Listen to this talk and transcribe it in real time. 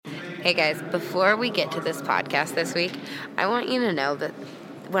Hey guys, before we get to this podcast this week, I want you to know that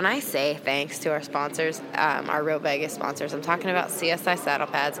when I say thanks to our sponsors, our Real Vegas sponsors, I'm talking about CSI saddle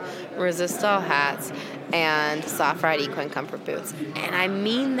pads, Resistol hats, and Soft Ride Equine Comfort boots. And I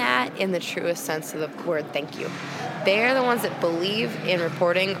mean that in the truest sense of the word thank you. They're the ones that believe in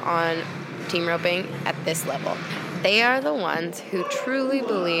reporting on team roping at this level. They are the ones who truly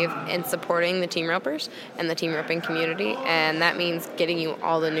believe in supporting the team ropers and the team roping community, and that means getting you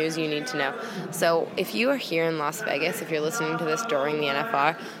all the news you need to know. So if you are here in Las Vegas, if you're listening to this during the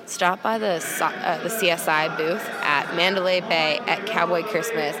NFR, stop by the CSI booth at Mandalay Bay, at Cowboy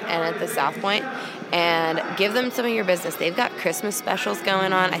Christmas, and at the South Point, and give them some of your business. They've got Christmas specials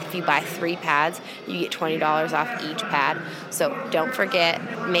going on. If you buy 3 pads, you get $20 off each pad. So don't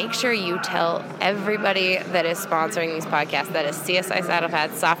forget, make sure you tell everybody that is sponsoring these podcasts, that is CSI saddle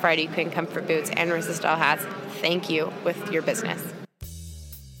pads, Soft Ride Equine Comfort boots, and Resistol hats, thank you with your business.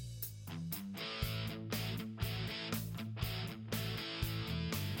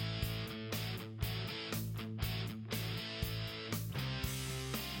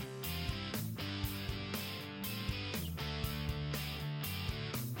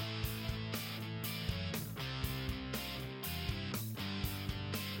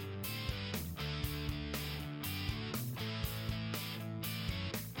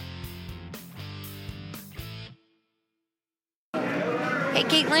 Hey,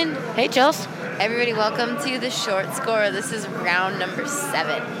 Caitlin. Hey, Chels. Everybody, welcome to the short score. This is round number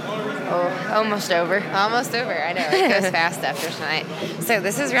 7. Oh, almost over. Almost over. I know. It goes fast after tonight. So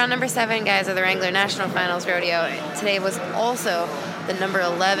this is round number 7, guys, of the Wrangler National Finals Rodeo. Today was also the number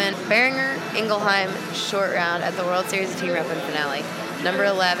 11 Beringer Ingelheim short round at the World Series of Team Roping finale. Number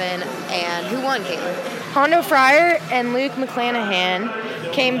 11. And who won, Caitlin? Hondo Fryer and Luke McClanahan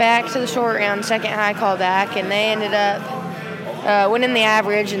came back to the short round, second high callback, and they ended up winning the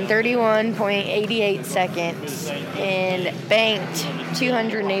average in 31.88 seconds and banked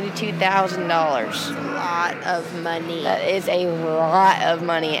 $282,000. A lot of money. That is a lot of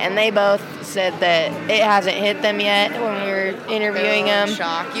money. And they both said that it hasn't hit them yet when we were interviewing them. In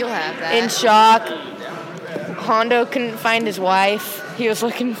shock. You'll have that. In shock. Hondo couldn't find his wife. He was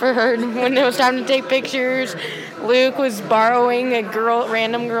looking for her when it was time to take pictures. Luke was borrowing a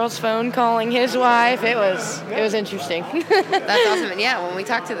random girl's phone, calling his wife. It was interesting. That's awesome. And yeah, when we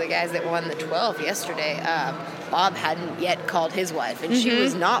talked to the guys that won the 12 yesterday, Bob hadn't yet called his wife, and she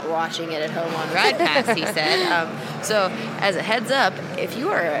was not watching it at home on Ride Pass, he said. So as a heads up, if you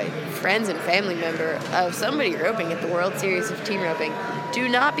are a friends and family member of somebody roping at the World Series of Team Roping, do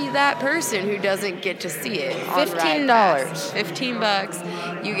not be that person who doesn't get to see it on Ride Pass.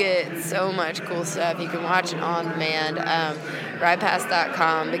 $15. You get so much cool stuff. You can watch it on demand.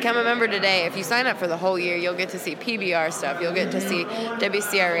 RidePass.com. Become a member today. If you sign up for the whole year, you'll get to see PBR stuff. You'll get to see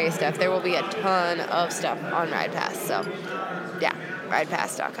WCRA stuff. There will be a ton of stuff on Ride Pass. So, yeah,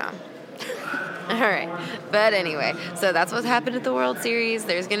 RidePass.com. All right. But anyway, so that's what's happened at the World Series.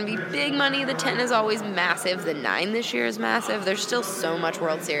 There's going to be big money. The 10 is always massive. The 9 this year is massive. There's still so much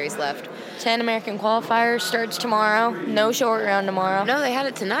World Series left. 10 American qualifiers starts tomorrow. No short round tomorrow. No, they had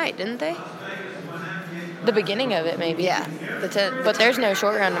it tonight, didn't they? The beginning of it, maybe. Yeah. But there's no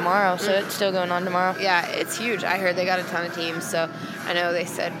short round tomorrow, so it's still going on tomorrow. Yeah, it's huge. I heard they got a ton of teams, so I know they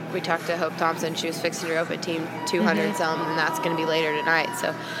said, we talked to Hope Thompson, she was fixing to rope at team 200-some, and that's going to be later tonight.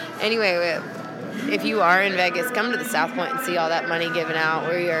 So anyway, if you are in Vegas, come to the South Point and see all that money given out.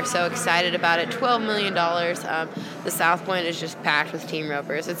 We are so excited about it. $12 million. The South Point is just packed with team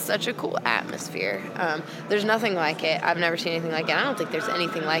ropers. It's such a cool atmosphere. There's nothing like it. I've never seen anything like it. I don't think there's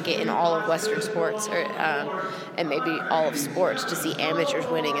anything like it in all of Western sports, and maybe all of sports, to see amateurs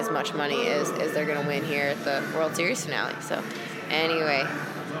winning as much money as they're going to win here at the World Series finale. So anyway,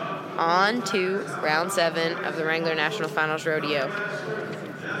 on to round 7 of the Wrangler National Finals Rodeo.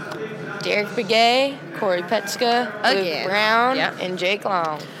 Derek Begay, Corey Petska, Luke Brown, and Jake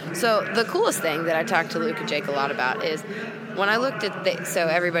Long. So the coolest thing that I talked to Luke and Jake a lot about is when I looked at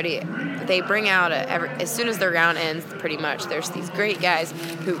they bring out as soon as the round ends, pretty much, there's these great guys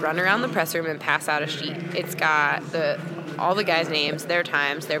who run around the press room and pass out a sheet. It's got all the guys' names, their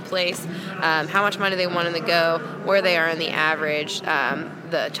times, their place, how much money they won in the go, where they are in the average,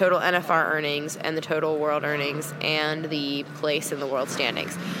 the total NFR earnings and the total world earnings, and the place in the world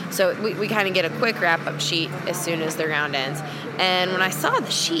standings. So we kind of get a quick wrap-up sheet as soon as the round ends. And when I saw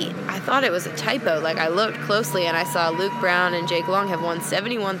the sheet, I thought it was a typo. Like, I looked closely and I saw Luke Brown and Jake Long have won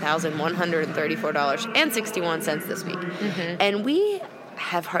 $71,134.61 this week. Mm-hmm. And we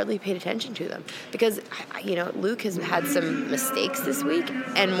have hardly paid attention to them because, Luke has had some mistakes this week,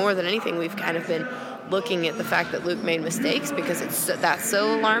 and more than anything, we've kind of been looking at the fact that Luke made mistakes, because that's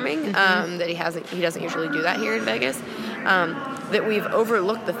so alarming that he doesn't usually do that here in Vegas. That we've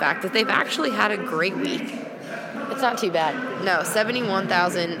overlooked the fact that they've actually had a great week. It's not too bad. No,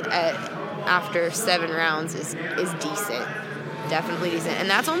 71,000 after 7 rounds is decent. Definitely decent. And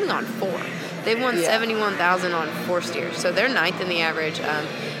that's only on 4. They've won 71,000 on 4 steers. So they're 9th in the average.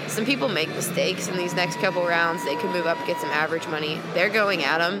 Some people make mistakes in these next couple rounds. They can move up, get some average money. They're going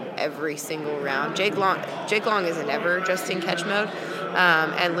at them every single round. Jake Long is never just in catch mode.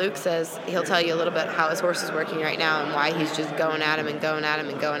 And Luke says he'll tell you a little bit how his horse is working right now and why he's just going at him and going at him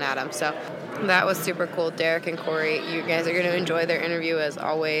and going at him. So that was super cool. Derek and Corey, you guys are going to enjoy their interview as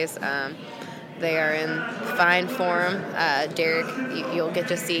always. They are in fine form. Derek, you'll get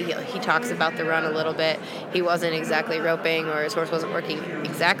to see, he talks about the run a little bit. He wasn't exactly roping, or his horse wasn't working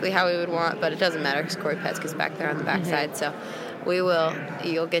exactly how we would want, but it doesn't matter because Corey Petzke's back there on the backside. So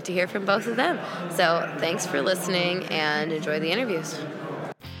you'll get to hear from both of them. So thanks for listening and enjoy the interviews.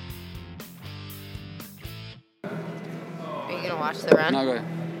 Are you going to watch the run? No, go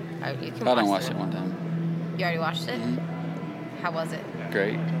ahead. You can I done watched it one time. You already watched it? Mm-hmm. How was it?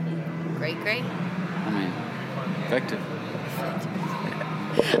 Great. Great? I mean, effective.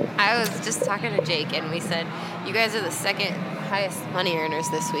 I was just talking to Jake, and we said, you guys are the second highest money earners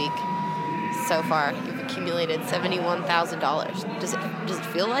this week so far. You've accumulated $71,000. Does it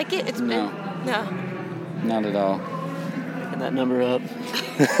feel like it? No. Not at all. Picking that number up.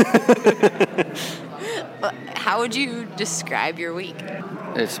 How would you describe your week?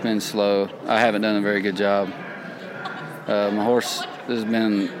 It's been slow. I haven't done a very good job. My horse has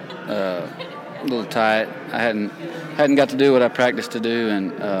been a little tight. I hadn't got to do what I practiced to do,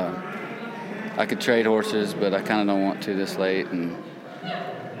 and I could trade horses, but I kind of don't want to this late. And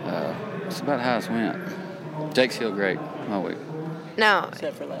it's about how it's went. Jake's healed great all week. No.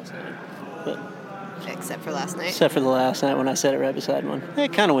 Except for last night. Except for last night? Except for the last night when I set it right beside one.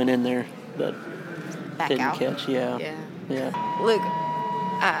 It kind of went in there, but Back didn't out? catch. Yeah. Luke,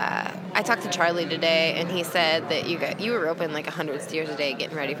 I talked to Charlie today, and he said that you were roping like 100 steers a day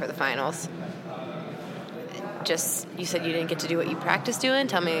getting ready for the finals. You said you didn't get to do what you practiced doing.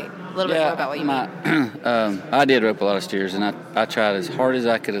 Tell me a little bit more about what you mean. I did rope a lot of steers, and I tried as hard as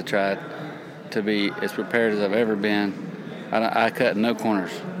I could have tried to be as prepared as I've ever been. I cut no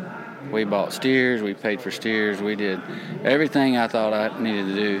corners. We bought steers, we paid for steers, we did everything I thought I needed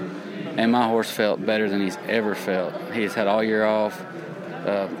to do, and my horse felt better than he's ever felt. He's had all year off.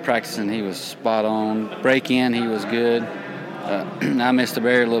 Practicing, he was spot on. Break in, he was good. I missed the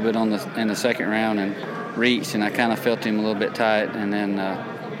barrier a little bit in the second round and reached, and I kind of felt him a little bit tight, and then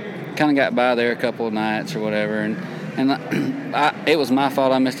kind of got by there a couple of nights or whatever. And it was my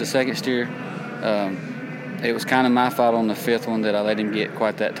fault I missed the second steer. It was kind of my fault on the 5th one that I let him get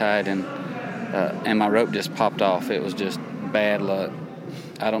quite that tight, and my rope just popped off. It was just bad luck.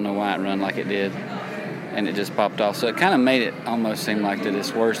 I don't know why it run like it did, and it just popped off. So it kind of made it almost seem like that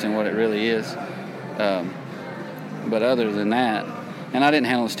it's worse than what it really is. But other than that, and I didn't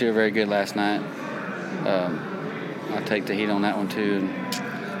handle the steer very good last night. I take the heat on that one too.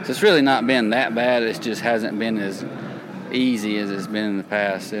 So it's really not been that bad. It just hasn't been as easy as it's been in the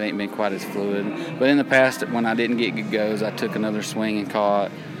past. It ain't been quite as fluid. But in the past, when I didn't get good goes, I took another swing and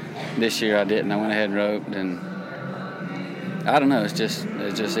caught. This year I didn't. I went ahead and roped, and I don't know. It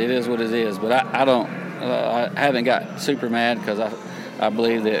is what it is. But I haven't got super mad because I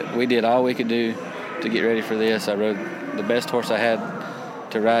believe that we did all we could do to get ready for this. I rode the best horse I had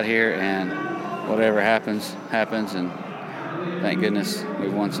to ride here, and whatever happens, and thank goodness we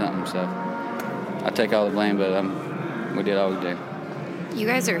won something. So I take all the blame, but we did all we did. You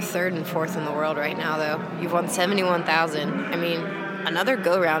guys are 3rd and 4th in the world right now, though. You've won 71,000. I mean, another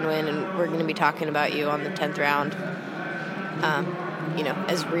go-round win, and we're going to be talking about you on the 10th round,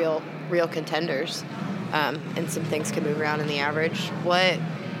 as real contenders. And some things can move around in the average.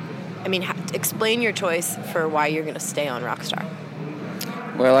 Explain your choice for why you're going to stay on Rockstar.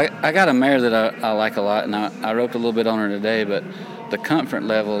 Well, I got a mare that I like a lot, and I roped a little bit on her today, but the comfort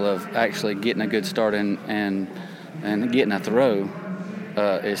level of actually getting a good start and getting a throw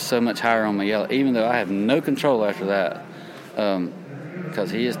is so much higher on my yellow, even though I have no control after that because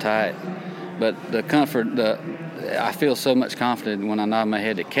he is tight. But the comfort, I feel so much confident when I nod my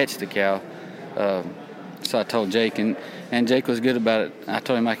head to catch the cow. So I told Jake, and Jake was good about it. I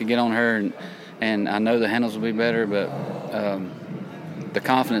told him I could get on her, and I know the handles will be better, but the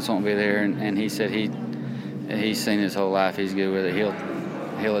confidence won't be there. And he said he's seen his whole life. He's good with it.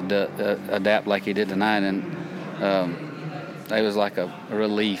 He'll adapt like he did tonight, and it was like a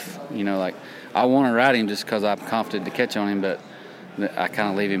relief. Like I want to ride him just because I'm confident to catch on him, but I kind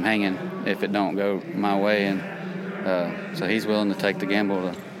of leave him hanging if it don't go my way, and so he's willing to take the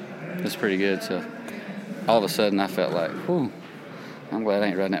gamble. It's pretty good. So all of a sudden, I felt like, whew, I'm glad I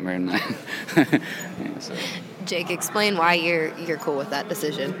ain't riding that mare tonight. Yeah, so. Jake, explain why you're cool with that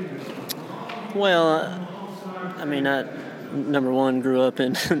decision. Well, I mean, I, number one, grew up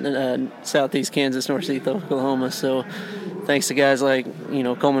in southeast Kansas, northeast Oklahoma, so thanks to guys like,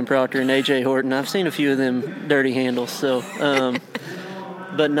 Coleman Proctor and A.J. Horton, I've seen a few of them dirty handles. So,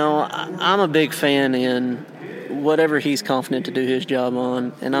 but no, I'm a big fan in whatever he's confident to do his job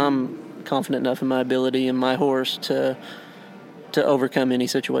on, and I'm confident enough in my ability and my horse to overcome any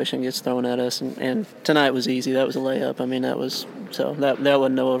situation that gets thrown at us. And tonight was easy. That was a layup. I mean, that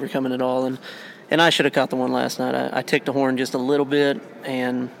wasn't no overcoming at all. And I should have caught the one last night. I ticked the horn just a little bit,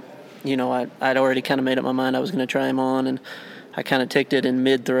 and I'd already kind of made up my mind I was going to try him on, and I kind of ticked it in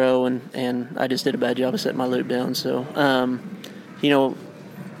mid-throw, and I just did a bad job of setting my loop down. So,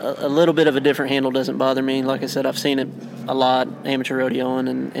 a little bit of a different handle doesn't bother me. Like I said, I've seen it a lot, amateur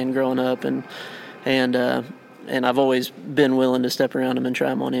rodeoing and growing up, and I've always been willing to step around them and try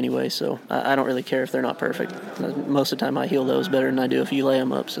them on anyway. So I don't really care if they're not perfect. Most of the time, I heel those better than I do if you lay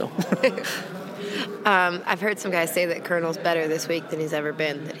them up. So. I've heard some guys say that Colonel's better this week than he's ever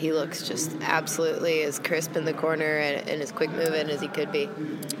been, that he looks just absolutely as crisp in the corner and as quick moving as he could be.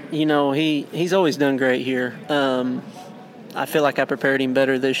 He's always done great here. I feel like I prepared him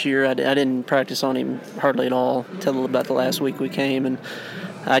better this year. I didn't practice on him hardly at all till about the last week we came, and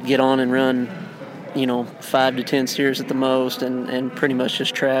I'd get on and run 5 to 10 steers at the most, and pretty much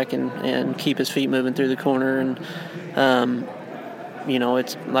just track and keep his feet moving through the corner. And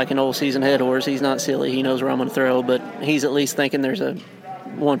it's like an old season head horse. He's not silly. He knows where I'm going to throw, but he's at least thinking there's a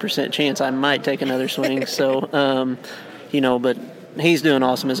 1% chance I might take another swing. So, but he's doing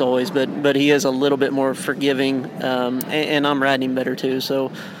awesome as always. But he is a little bit more forgiving, and I'm riding him better too.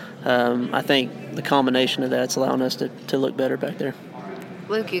 So, I think the combination of that's allowing us to look better back there.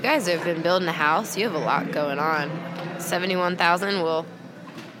 Luke, you guys have been building a house. You have a lot going on. $71,000 will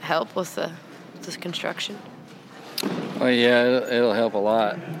help with this construction. Well, yeah, it'll help a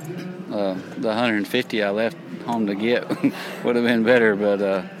lot. The 150 I left home to get would have been better, but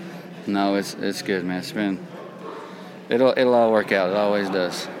no, it's good, man. It'll all work out. It always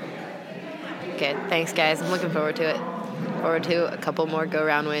does. Okay, thanks, guys. I'm looking forward to it. Forward to a couple more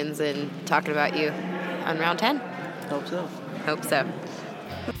go-round wins and talking about you on round 10. Hope so.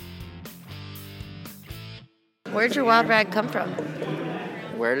 Where'd your wild rag come from?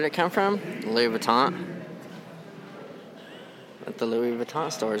 Where did it come from? Louis Vuitton. At the Louis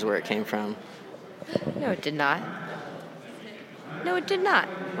Vuitton store is where it came from. No, it did not. No, it did not.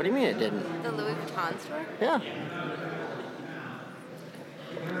 What do you mean it didn't? The Louis Vuitton store? Yeah.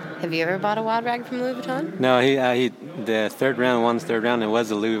 Have you ever bought a wild rag from Louis Vuitton? No, he the third round, it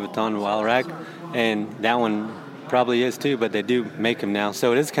was a Louis Vuitton wild rag, and that one probably is too, but they do make them now.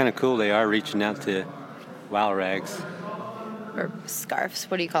 So it is kind of cool. They are reaching out to wild rags. Or scarves.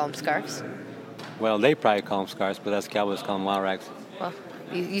 What do you call them, scarves? Well, they probably call them scarves, but us cowboys call them wild rags. Well,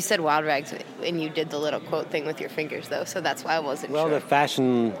 you said wild rags, and you did the little quote thing with your fingers, though, so that's why I wasn't sure. Well, the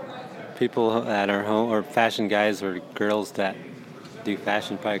fashion people that are home, or fashion guys or girls that do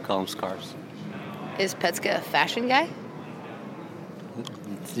fashion, probably call them scarves. Is Petska a fashion guy?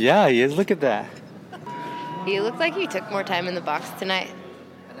 Yeah, he is. Look at that. You look like you took more time in the box tonight.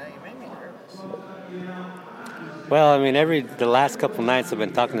 I know, you made me nervous. Well, I mean, the last couple nights I've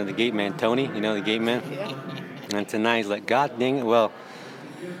been talking to the gate man, Tony, the gate man? Yeah. And tonight he's like, God dang it. Well,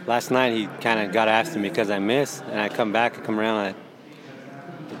 last night he kind of got after me because I missed, and I come around,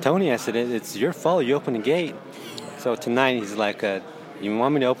 Tony, I said, it's your fault. You opened the gate. So tonight he's like, you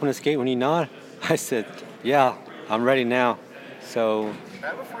want me to open this gate when you nod? I said, yeah, I'm ready now. So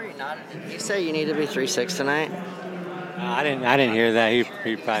Right before you nodded, did you say you need to be 3.6 tonight? I didn't hear that. He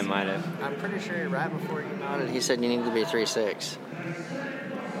probably might have. I'm pretty sure right before you nodded, he said you needed to be 3.6.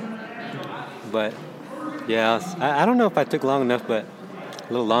 But yeah, I don't know if I took long enough, but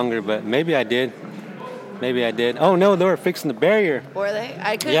a little longer. But maybe I did. Oh no, they were fixing the barrier. Were they?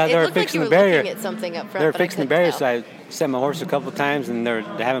 I couldn't. Yeah, they were looked like fixing you the were barrier. looking at something up front. They were but fixing the I couldn't barrier, tell. so I sent my horse a couple times, and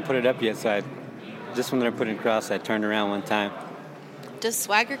they haven't put it up yet. So just when they're putting it across, I turned around one time. Does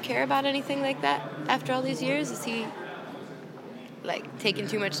Swagger care about anything like that after all these years? Is he taking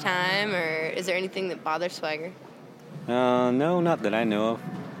too much time, or is there anything that bothers Swagger? No, not that I know of.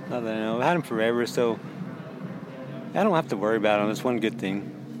 I've had him forever, so I don't have to worry about him. That's one good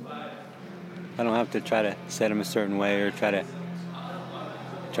thing. I don't have to try to set him a certain way or try to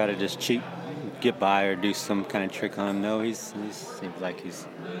just cheat, get by, or do some kind of trick on him. No, he seems like he's.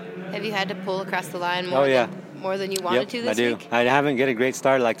 Have you had to pull across the line more? Oh yeah, more than you wanted to this I do. week? I haven't get a great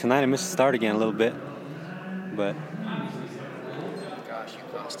start. Like tonight, I missed the start again a little bit. But Gosh,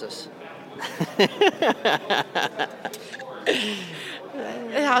 you cost us.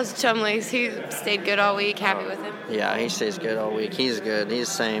 How's Chumley's? He stayed good all week. Happy with him? Yeah, he stays good all week. He's good. He's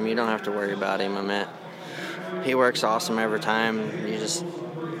the same. You don't have to worry about him. I mean, he works awesome every time.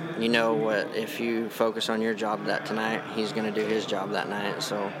 You know what, if you focus on your job tonight, he's going to do his job that night.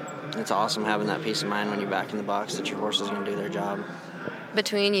 So it's awesome having that peace of mind when you're back in the box that your horse is going to do their job.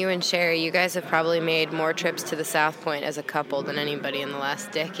 Between you and Sherry, you guys have probably made more trips to the South Point as a couple than anybody in the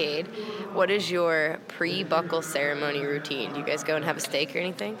last decade. What is your pre-buckle ceremony routine? Do you guys go and have a steak or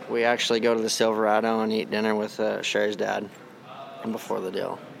anything? We actually go to the Silverado and eat dinner with Sherry's dad before the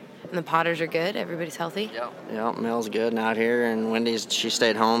deal. And the Potters are good? Everybody's healthy? Yep, Mel's good and out here, and Wendy's, she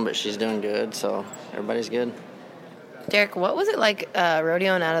stayed home, but she's doing good, so everybody's good. Derek, what was it like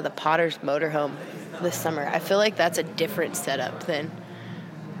rodeoing out of the Potters motorhome this summer? I feel like that's a different setup than...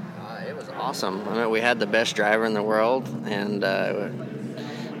 It was awesome. I mean, we had the best driver in the world, and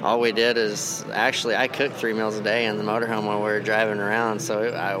all we did is... Actually, I cooked 3 meals a day in the motorhome while we were driving around,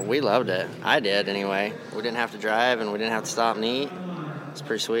 so we loved it. I did, anyway. We didn't have to drive, and we didn't have to stop and eat. It's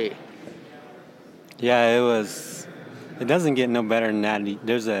pretty sweet. yeah, it doesn't get no better than that.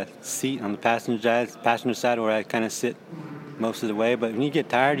 There's a seat on the passenger side where I kind of sit most of the way. But when you get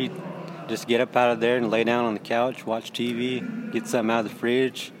tired, you just get up out of there and lay down on the couch, watch TV, get something out of the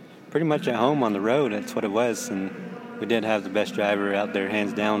fridge. Pretty much at home on the road. That's what it was. And we did have the best driver out there,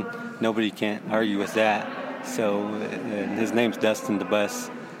 hands down. Nobody can't argue with that. So his name's Dustin the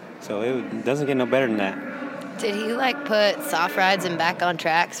Bus. So it doesn't get no better than that. Did he, put soft rides and back on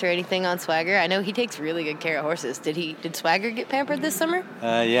tracks or anything on Swagger? I know he takes really good care of horses. Did Swagger get pampered this summer?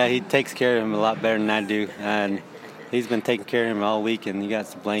 Yeah, he takes care of him a lot better than I do. And he's been taking care of him all week, and he got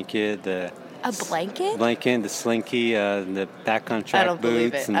the blanket, A blanket? the slinky, the back on track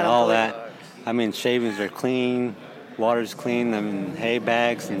boots, and all that. I mean, shavings are clean, water's clean. I mean, hay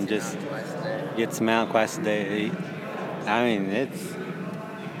bags, and just gets them out twice a day. I mean,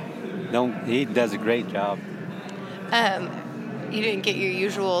 he does a great job. You didn't get your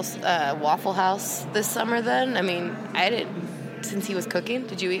usual Waffle House this summer then? I mean, I didn't. Since he was cooking,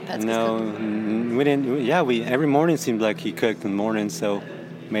 did you eat Petsky's cooking? No, we didn't. Yeah, every morning seemed like he cooked in the morning, so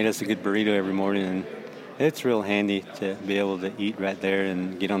made us a good burrito every morning, and it's real handy to be able to eat right there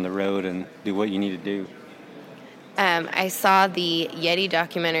and get on the road and do what you need to do. I saw the Yeti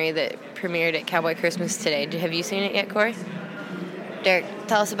documentary that premiered at Cowboy Christmas today. Have you seen it yet, Corey? Derek,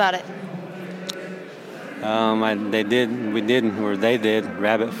 tell us about it. They did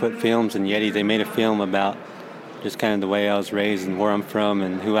Rabbit Foot Films and Yeti. They made a film about just kind of the way I was raised and where I'm from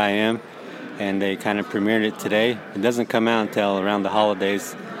and who I am, and they kind of premiered it today. It doesn't come out until around the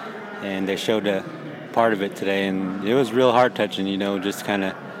holidays, and they showed a part of it today, and it was real heart-touching, just kind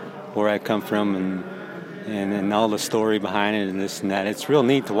of where I come from and all the story behind it and this and that. It's real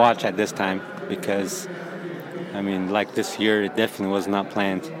neat to watch at this time because, I mean, like this year, it definitely was not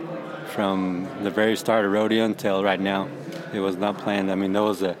planned. From the very start of rodeo until right now, it was not planned. I mean, there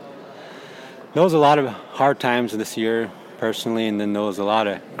was a lot of hard times this year personally, and then there was a lot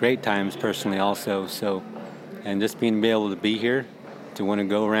of great times personally also. So, and just being able to be here, to want to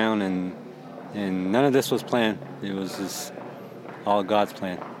go around, and none of this was planned. It was just all God's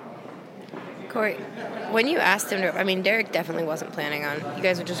plan. Corey, when you asked him Derek definitely wasn't planning on. You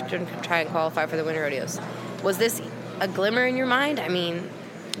guys were just going to try and qualify for the winter rodeos. Was this a glimmer in your mind? I mean.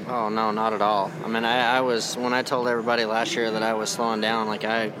 Oh, no, not at all. I mean, I was, when I told everybody last year that I was slowing down,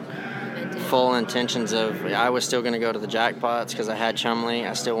 I full intentions of, I was still going to go to the jackpots because I had Chumley.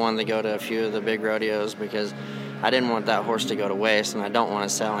 I still wanted to go to a few of the big rodeos because I didn't want that horse to go to waste, and I don't want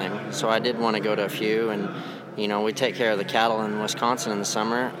to sell him. So I did want to go to a few, and, we take care of the cattle in Wisconsin in the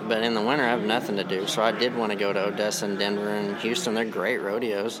summer, but in the winter I have nothing to do. So I did want to go to Odessa and Denver and Houston. They're great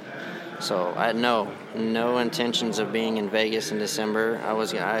rodeos. So I had no intentions of being in Vegas in December. I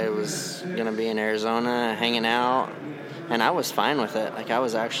was going to be in Arizona hanging out, and I was fine with it. I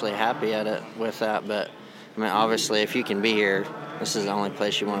was actually happy with that. But, I mean, obviously, if you can be here, this is the only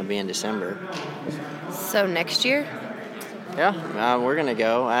place you want to be in December. So next year? Yeah, we're going to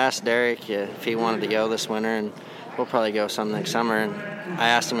go. I asked Derek if he wanted to go this winter, and we'll probably go some next summer. And I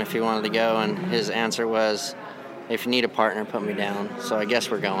asked him if he wanted to go, and his answer was, if you need a partner, put me down. So I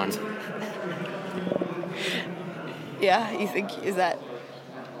guess we're going. Yeah, you think, is that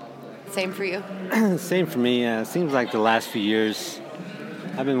same for you? Same for me. It seems like the last few years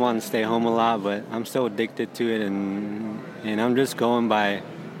I've been wanting to stay home a lot, but I'm so addicted to it, and I'm just going by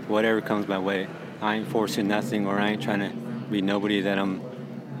whatever comes my way. I ain't forcing nothing, or I ain't trying to be nobody that I'm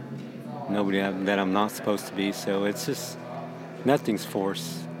nobody that I'm not supposed to be. So it's just nothing's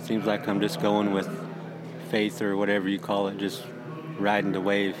forced. Seems like I'm just going with faith or whatever you call it, just riding the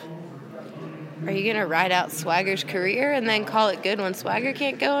wave. Are you going to ride out Swagger's career and then call it good when Swagger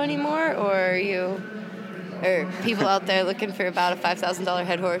can't go anymore? Or are people out there looking for about a $5,000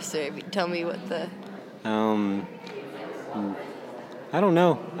 head horse? Or tell me what the... I don't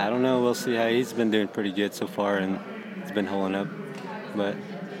know. We'll see how he's been doing pretty good so far, and he's been holding up. But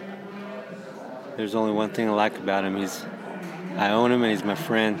there's only one thing I like about him. I own him, and he's my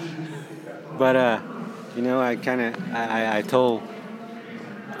friend. But I told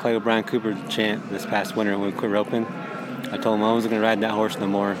Clay O'Brien Cooper, the champ, this past winter when we quit roping. I told him I wasn't going to ride that horse no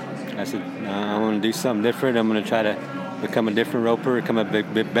more. I said, I'm going to do something different. I'm going to try to become a different roper, become a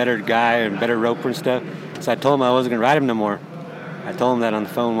bit better guy and better roper and stuff. So I told him I wasn't going to ride him no more. I told him that on the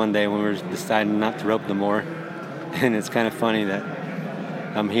phone one day when we were deciding not to rope no more. And it's kind of funny that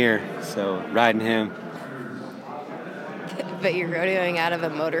I'm here, so riding him. But you're rodeoing out of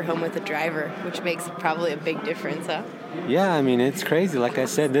a motorhome with a driver, which makes probably a big difference, huh? Yeah, I mean, it's crazy. Like I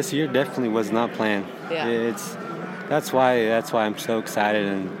said, this year definitely was not planned. Yeah. That's why I'm so excited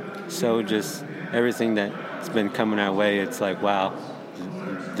and so just everything that's been coming our way. It's like, wow,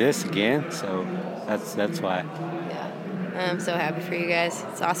 this again. So that's why. Yeah, I'm so happy for you guys.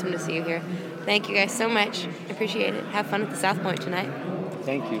 It's awesome to see you here. Thank you guys so much. I appreciate it. Have fun at the South Point tonight.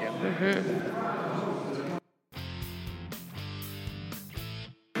 Thank you. Mm-hmm.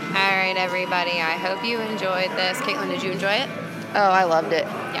 All right, everybody. I hope you enjoyed this. Caitlin, did you enjoy it? Oh, I loved it.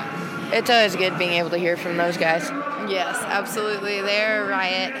 Yeah. It's always good being able to hear from those guys. Yes, absolutely. They're a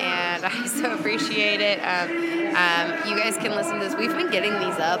riot, and I so appreciate it. You guys can listen to this. We've been getting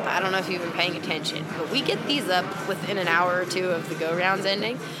these up. I don't know if you've been paying attention, but we get these up within an hour or two of the go-rounds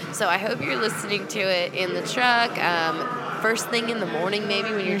ending. So I hope you're listening to it in the truck, first thing in the morning maybe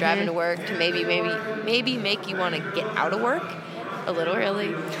when you're driving to work, to maybe make you want to get out of work a little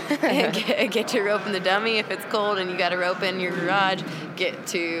early and get to roping the dummy if it's cold and you got to rope in your garage, get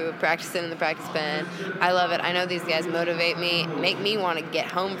to practicing in the practice pen. I love it. I know these guys motivate me, make me want to get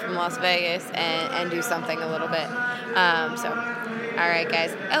home from Las Vegas and do something a little bit. All right,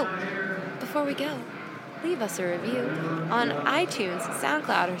 guys. Oh, before we go, leave us a review on iTunes,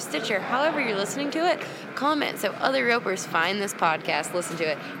 SoundCloud, or Stitcher, however you're listening to it. Comment so other ropers find this podcast, listen to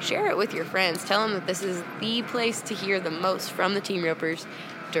it. Share it with your friends. Tell them that this is the place to hear the most from the team ropers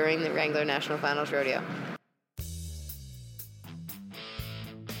during the Wrangler National Finals Rodeo.